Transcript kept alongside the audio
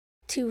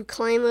To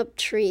Climb Up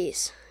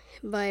Trees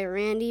by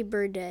Randy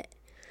Burdett.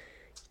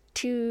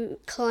 To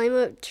climb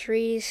up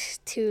trees,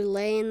 to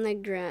lay in the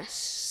grass,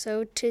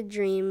 so to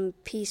dream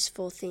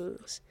peaceful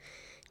things,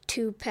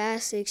 to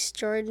pass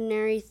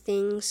extraordinary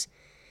things,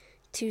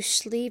 to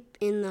sleep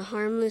in the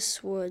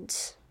harmless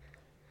woods.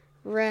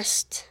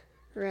 Rest,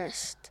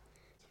 rest,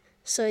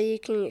 so you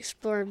can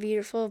explore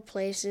beautiful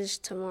places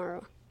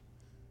tomorrow.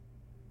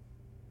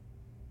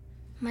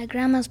 My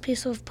Grandma's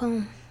Peaceful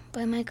Poem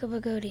by Michael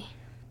Bogoti.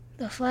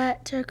 The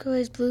flat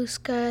turquoise blue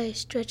sky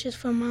stretches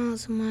for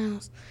miles and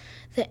miles.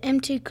 The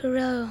empty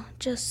corral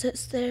just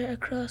sits there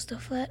across the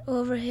flat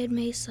overhead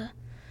mesa.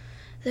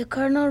 The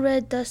cardinal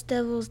red dust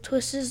devils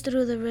twists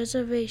through the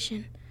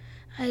reservation.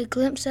 I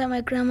glimpse at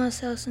my grandma's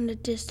house in the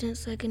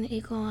distance like an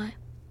eagle eye.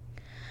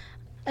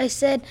 I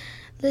said,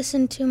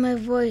 listen to my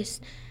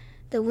voice.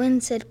 The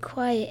wind said,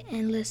 quiet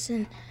and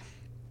listen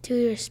to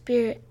your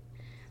spirit.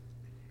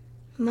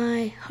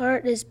 My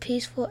heart is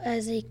peaceful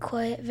as a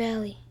quiet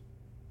valley.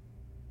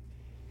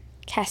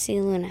 Cassie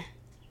Luna,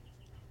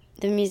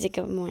 The Music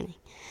of Morning.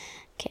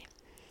 Okay.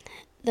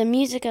 The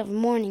music of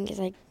morning is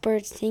like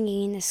birds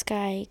singing in the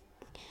sky,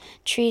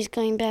 trees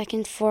going back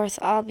and forth,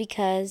 all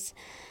because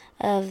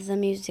of the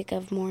music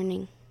of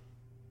morning.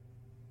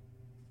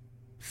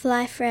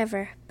 Fly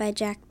Forever by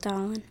Jack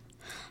Dolan.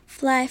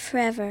 Fly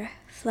forever,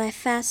 fly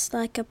fast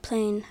like a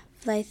plane,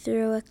 fly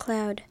through a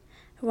cloud.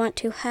 I want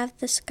to have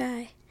the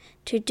sky,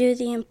 to do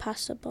the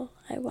impossible,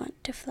 I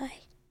want to fly.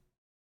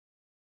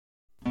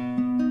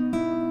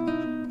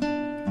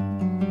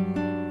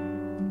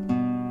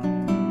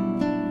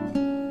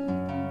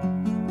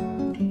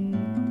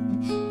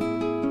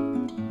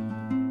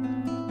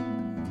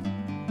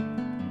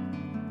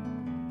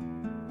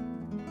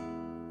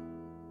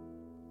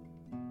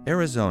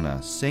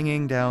 Arizona,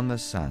 Singing Down the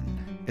Sun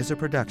is a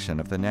production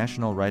of the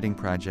National Writing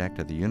Project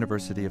at the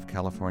University of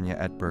California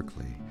at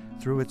Berkeley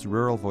through its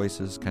Rural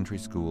Voices Country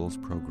Schools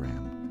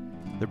program.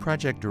 The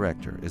project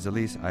director is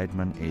Elise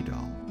Eidman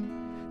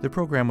Adol. The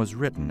program was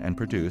written and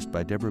produced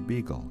by Deborah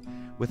Beagle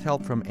with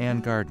help from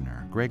Ann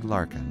Gardner, Greg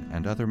Larkin,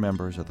 and other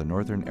members of the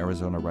Northern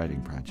Arizona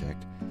Writing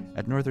Project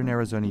at Northern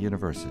Arizona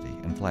University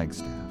in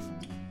Flagstaff.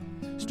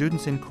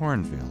 Students in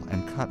Cornville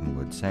and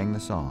Cottonwood sang the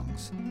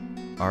songs.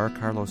 R.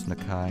 Carlos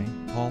Nakai,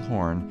 Paul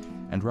Horn,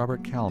 and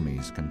Robert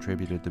Calmes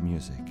contributed the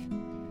music.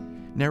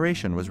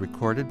 Narration was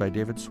recorded by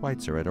David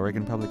Schweitzer at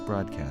Oregon Public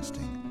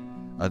Broadcasting.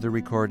 Other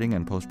recording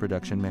and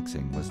post-production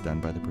mixing was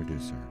done by the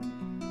producer.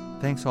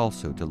 Thanks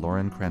also to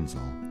Lauren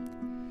Krenzel.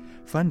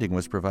 Funding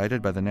was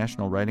provided by the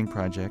National Writing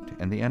Project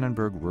and the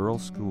Annenberg Rural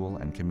School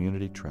and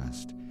Community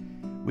Trust.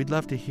 We'd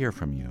love to hear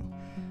from you.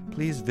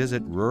 Please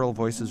visit Rural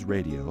Voices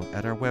Radio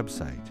at our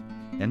website,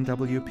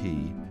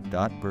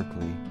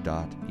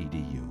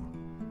 nwp.berkeley.edu.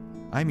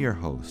 I'm your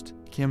host,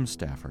 Kim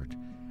Stafford,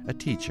 a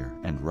teacher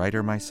and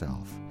writer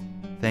myself.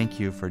 Thank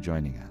you for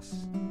joining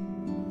us.